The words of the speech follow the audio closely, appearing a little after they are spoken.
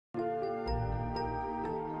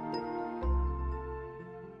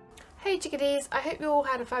Hey Chicka-dees, I hope you all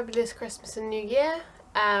had a fabulous Christmas and New Year.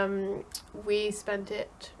 We spent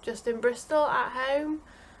it just in Bristol at home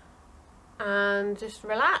and just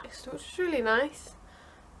relaxed, which was really nice.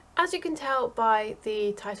 As you can tell by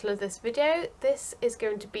the title of this video, this is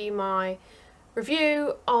going to be my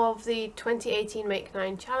review of the 2018 Make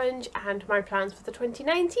 9 challenge and my plans for the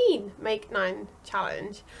 2019 Make 9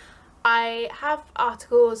 challenge. I have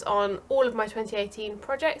articles on all of my 2018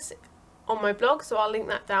 projects on my blog, so I'll link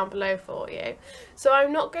that down below for you. So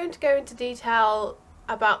I'm not going to go into detail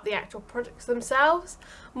about the actual projects themselves,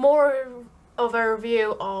 more of a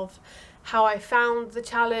review of how I found the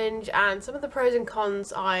challenge and some of the pros and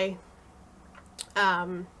cons I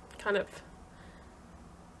kind of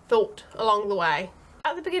thought along the way.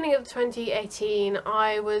 At the beginning of 2018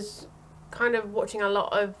 I was kind of watching a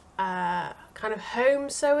lot of kind of home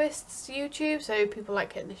sewists YouTube, so people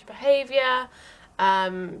like Kittenish Behaviour,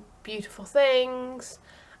 Beautiful Things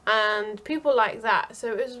and people like that.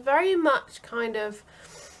 So it was very much kind of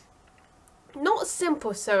not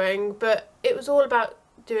simple sewing, but it was all about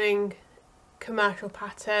doing commercial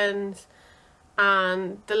patterns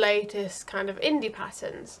and the latest kind of indie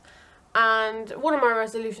patterns. And one of my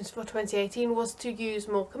resolutions for 2018 was to use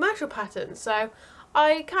more commercial patterns, so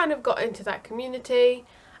I kind of got into that community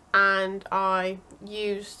and I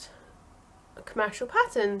used commercial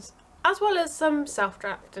patterns as well as some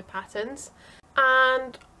self-drafted patterns,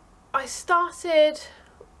 and I started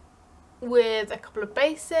with a couple of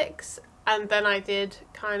basics and then I did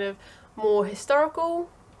kind of more historical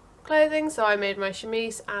clothing, so I made my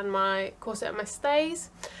chemise and my corset and my stays,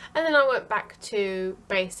 and then I went back to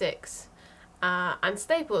basics and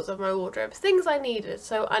staples of my wardrobe, things I needed,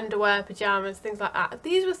 so underwear, pyjamas, things like that.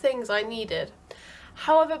 These were things I needed.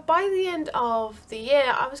 However, by the end of the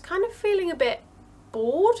year I was kind of feeling a bit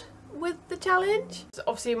bored with the challenge. It's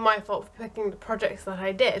obviously my fault for picking the projects that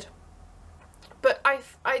I did, but I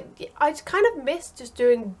kind of missed just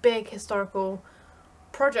doing big historical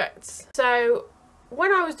projects. So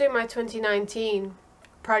when I was doing my 2019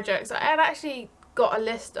 projects, I had actually got a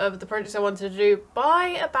list of the projects I wanted to do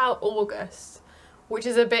by about August, which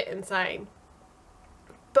is a bit insane,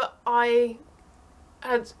 but I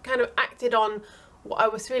had kind of acted on what I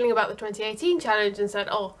was feeling about the 2018 challenge and said,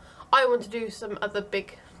 oh, I want to do some other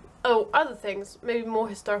other things, maybe more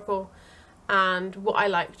historical and what I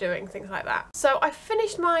like doing, things like that. So I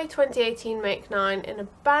finished my 2018 Make 9 in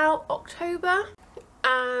about October,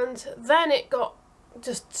 and then it got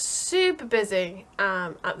just super busy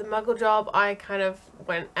at the Muggle job. I kind of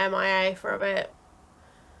went MIA for a bit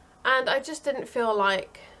and I just didn't feel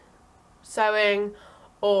like sewing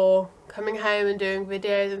or coming home and doing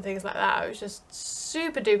videos and things like that. I was just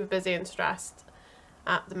super duper busy and stressed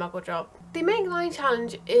at the Muggle job. The Make 9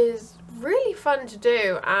 challenge is really fun to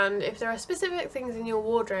do, and if there are specific things in your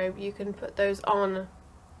wardrobe you can put those on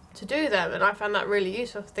to do them, and I found that really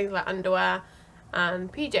useful for things like underwear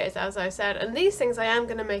and PJs, as I said, and these things I am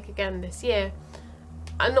going to make again this year,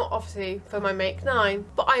 and not obviously for my Make 9,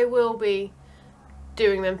 but I will be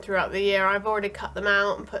doing them throughout the year. I've already cut them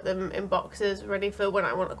out and put them in boxes ready for when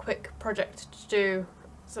I want a quick project to do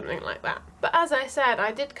something like that. But as I said,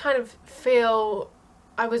 I did kind of feel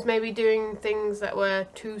I was maybe doing things that were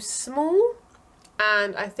too small,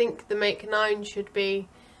 and I think the Make 9 should be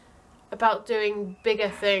about doing bigger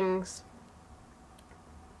things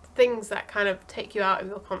that kind of take you out of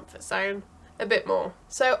your comfort zone a bit more.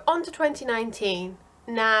 So on to 2019.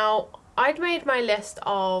 Now, I'd made my list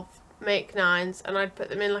of Make 9s and I'd put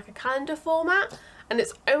them in like a calendar format, and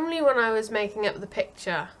it's only when I was making up the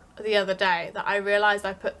picture the other day that I realised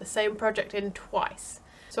I put the same project in twice.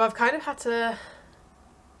 So I've kind of had to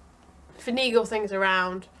finagle things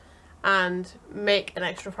around and make an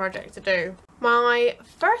extra project to do. My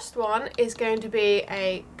first one is going to be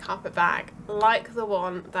a carpet bag like the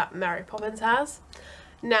one that Mary Poppins has.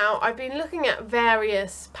 Now, I've been looking at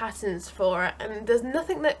various patterns for it and there's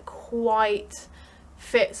nothing that quite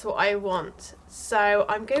fits what I want, so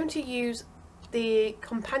I'm going to use the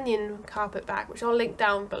companion carpet bag, which I'll link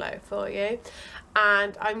down below for you,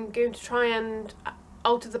 and I'm going to try and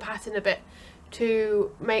alter the pattern a bit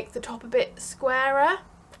to make the top a bit squarer,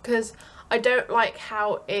 because I don't like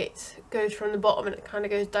how it goes from the bottom and it kind of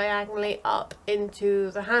goes diagonally up into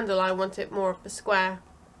the handle. I want it more of a square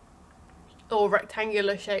or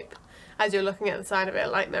rectangular shape as you're looking at the side of it,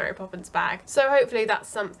 like Mary Poppins' bag. So hopefully that's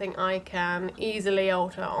something I can easily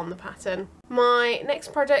alter on the pattern. My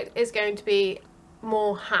next project is going to be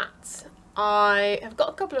more hats. I have got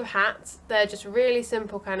a couple of hats. They're just really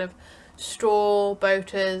simple kind of straw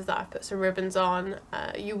boaters that I've put some ribbons on.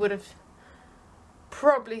 You would have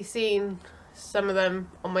probably seen some of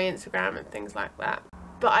them on my Instagram and things like that.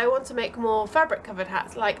 but I want to make more fabric covered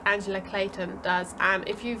hats like Angela Clayton does. And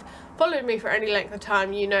if you've followed me for any length of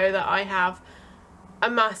time, you know that I have a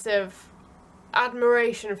massive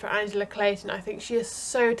admiration for Angela Clayton. I think she is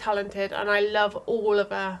so talented, and I love all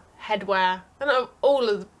of her headwear and all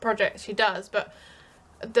of the projects she does, but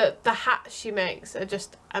the hats she makes are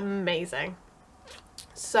just amazing.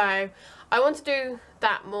 So I want to do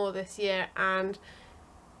that more this year, and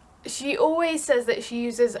she always says that she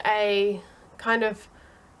uses a kind of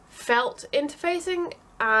felt interfacing,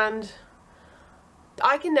 and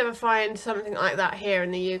I can never find something like that here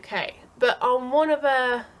in the UK. But on one of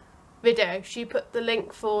her videos she put the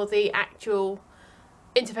link for the actual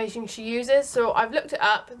interfacing she uses, so I've looked it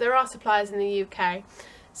up. There are suppliers in the UK,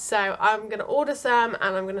 so I'm going to order some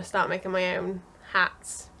and I'm going to start making my own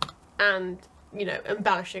hats and, you know,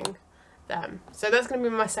 embellishing them. So that's going to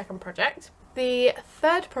be my second project. The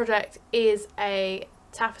third project is a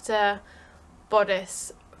taffeta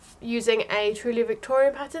bodice using a truly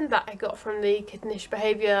Victorian pattern that I got from the Kittenish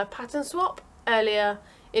Behaviour pattern swap earlier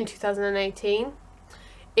in 2018.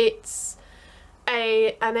 It's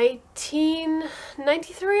an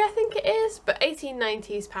 1893, I think it is, but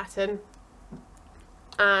 1890s pattern,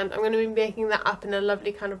 and I'm going to be making that up in a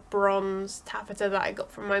lovely kind of bronze taffeta that I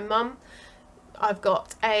got from my mum. I've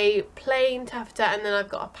got a plain taffeta and then I've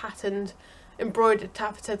got a patterned embroidered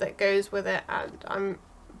taffeta that goes with it, and I'm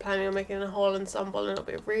planning on making a whole ensemble, and it'll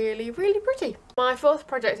be really, really pretty. My fourth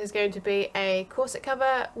project is going to be a corset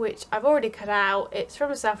cover, which I've already cut out. It's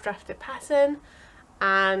from a self-drafted pattern,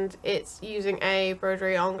 and it's using a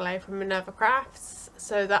broderie anglais from Minerva Crafts,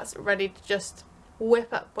 so that's ready to just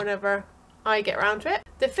whip up whenever I get around to it.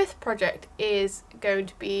 The fifth project is going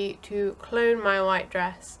to be to clone my white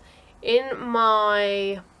dress. In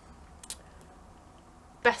my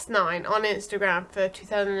best 9 on Instagram for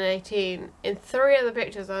 2018, in 3 of the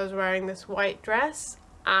pictures I was wearing this white dress,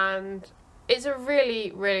 and it's a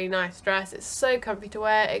really, really nice dress. It's so comfy to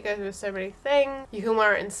wear. It goes with so many things. You can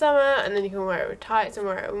wear it in summer, and then you can wear it with tights and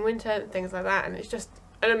wear it in winter and things like that, and it's just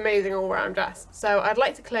an amazing all-round dress. So I'd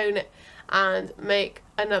like to clone it and make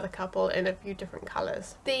another couple in a few different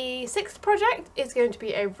colours. The sixth project is going to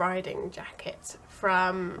be a riding jacket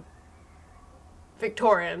from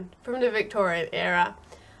the Victorian era.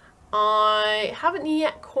 I haven't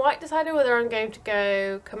yet quite decided whether I'm going to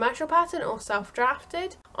go commercial pattern or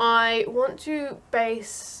self-drafted. I want to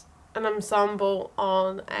base an ensemble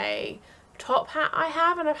on a top hat I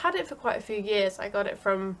have, and I've had it for quite a few years. I got it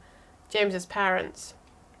from James's parents,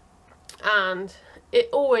 and it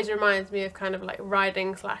always reminds me of kind of like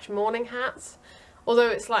riding / morning hats. Although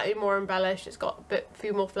it's slightly more embellished, it's got a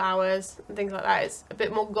few more flowers and things like that. It's a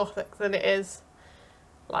bit more gothic than it is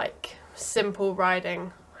like simple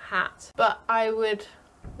riding hat. But I would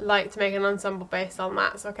like to make an ensemble based on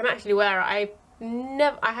that, so I can actually wear it.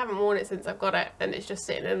 I haven't worn it since I've got it, and it's just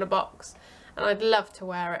sitting in a box, and I'd love to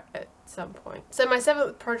wear it at some point. So my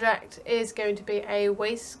seventh project is going to be a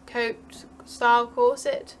waistcoat style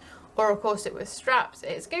corset, or a corset with straps.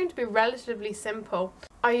 It's going to be relatively simple.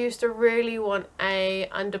 I used to really want a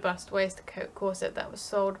underbust waistcoat corset that was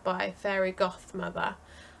sold by Fairy Goth Mother,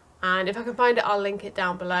 and if I can find it I'll link it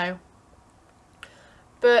down below.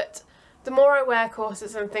 But the more I wear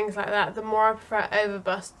corsets and things like that, the more I prefer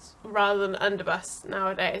overbusts rather than underbusts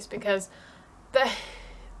nowadays, because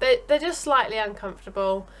they're just slightly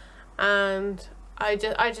uncomfortable, and I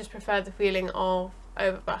just prefer the feeling of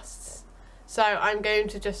overbusts. So I'm going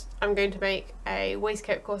to make a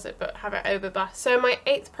waistcoat corset but have it overbust. So my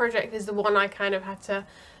eighth project is the one I kind of had to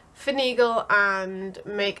finagle and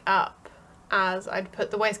make up, as I'd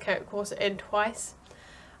put the waistcoat corset in twice.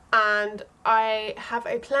 And I have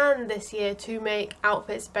a plan this year to make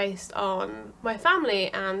outfits based on my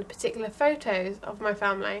family and particular photos of my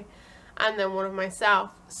family, and then one of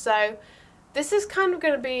myself. So this is kind of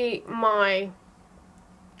going to be my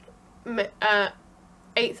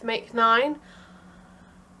 8th make 9.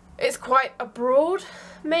 It's quite a broad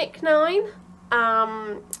make 9,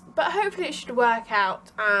 but hopefully it should work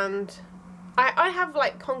out, and I have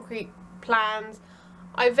like concrete plans.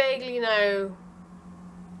 I vaguely know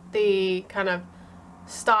the kind of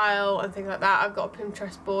style and things like that. I've got a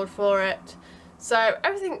Pinterest board for it, so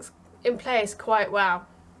everything's in place quite well.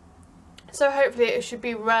 So hopefully it should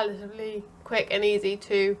be relatively quick and easy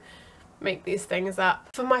to make these things up.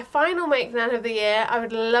 For my final make 9 of the year, I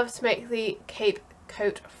would love to make the cape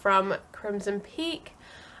coat from Crimson Peak.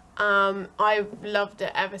 I've loved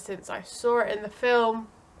it ever since I saw it in the film,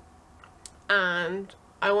 and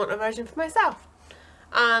I want a version for myself.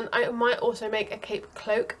 And I might also make a cape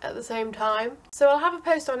cloak at the same time. So I'll have a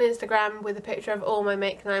post on Instagram with a picture of all my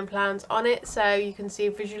make 9 plans on it, so you can see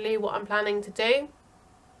visually what I'm planning to do.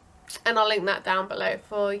 and I'll link that down below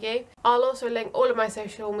for you. I'll also link all of my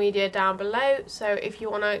social media down below, so if you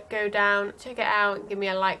want to go down, check it out and give me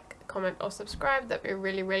a like, comment or subscribe, that'd be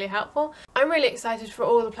really helpful. I'm really excited for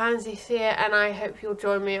all the plans this year, and I hope you'll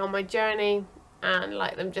join me on my journey and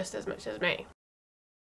like them just as much as me.